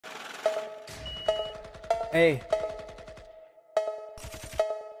Hey.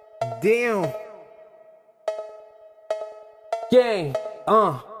 Damn. Gang.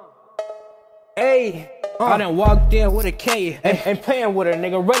 Hey. I done walked there with a K and playing with a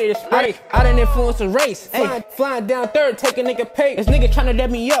nigga, ready to spray. I done influence a race. Flying down third, taking nigga pay. This nigga tryna dab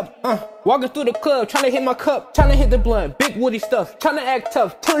me up. Walking through the club, tryna hit my cup, tryna hit the blunt, big woody stuff, tryna act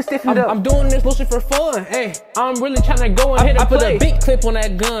tough, till it's stiffened up. I'm doing this bullshit for fun. Hey, I'm really tryna go and hit a play. I put a big clip on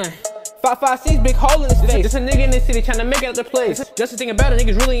that gun. 5.56, big hole in his face. Just a nigga in the city tryna make out the place. Just the thing about it,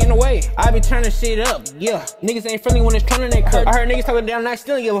 niggas really in the way. I be turning shit up, yeah. Niggas ain't friendly when it's turning their cup. I heard niggas talking down and I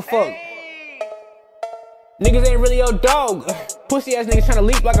still don't give a fuck. Niggas ain't really your dog. Pussy ass niggas tryna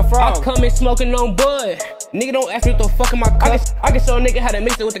leap like a frog. I come in smoking on bud. Nigga don't ask me what the fuck in my cup. I can show a nigga how to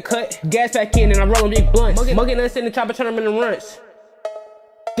mix it with the cut. Gas back in and I'm rolling big blunts. Mugging us in the chopper, turn them in the runs.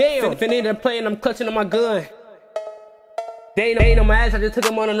 Damn, finna to play and I'm clutching on my gun. They ain't on my ass, I just took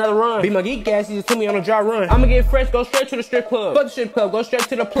him on another run. Be my geek ass, he just took me on a dry run. I'ma get fresh, go straight to the strip club. Fuck the strip club, go straight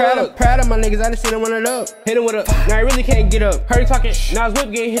to the plug. Proud of my niggas, I just seen him run it up. Hit him with a, now I really can't get up. Heard he talking, now his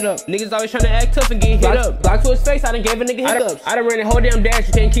whip getting hit up. Niggas always trying to act tough and get hit up. Block to his face, I done gave a nigga hiccups. I done ran the whole damn dash,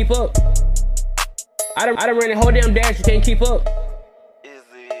 you can't keep up. I done ran the whole damn dash, you can't keep up. Is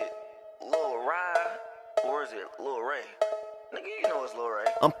it LilRaye or is it LilRaye? Nigga, you know it's LilRaye.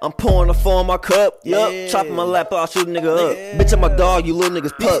 I'm pouring the four in my cup, yup. Chopping my lap, I'll shoot a nigga up. Bitch, I'm my dog, you little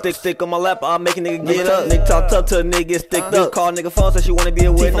niggas pup. Stick on my lap, I'll make a nigga get up. Nigga talk tough till a nigga get sticked up. Call nigga phone, so she wanna be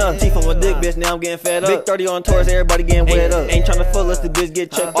a witness. Teeth on my dick, bitch, now I'm getting fed up. Big 30 on tours, everybody getting wet up. Ain't tryna fuck, let the bitch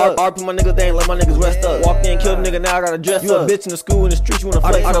get checked up. RP my nigga thing, let my niggas rest up. Walked in, killed a nigga, now I gotta dress up. You a bitch in the school, in the streets, you wanna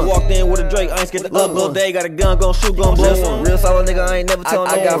flex. I done walked in with a Drake, I ain't scared to up. Lil Day got a gun, gon' shoot, gon' blow some. Real solid nigga, I ain't never told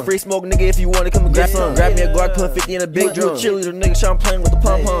no one. I got free smoke, nigga, if you wanna come and grab some. Grab me a Glock, put 50 in a big drum. Cheerleader, nigga, shot playing with the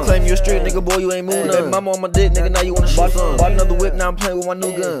pom-pom. Claim you a street nigga, boy, you ain't moving up. Mama on my dick, nigga, now you wanna shoot some. Bought another whip, now I'm playing with my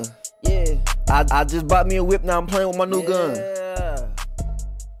new gun. I just bought me a whip, now I'm playing with my new gun.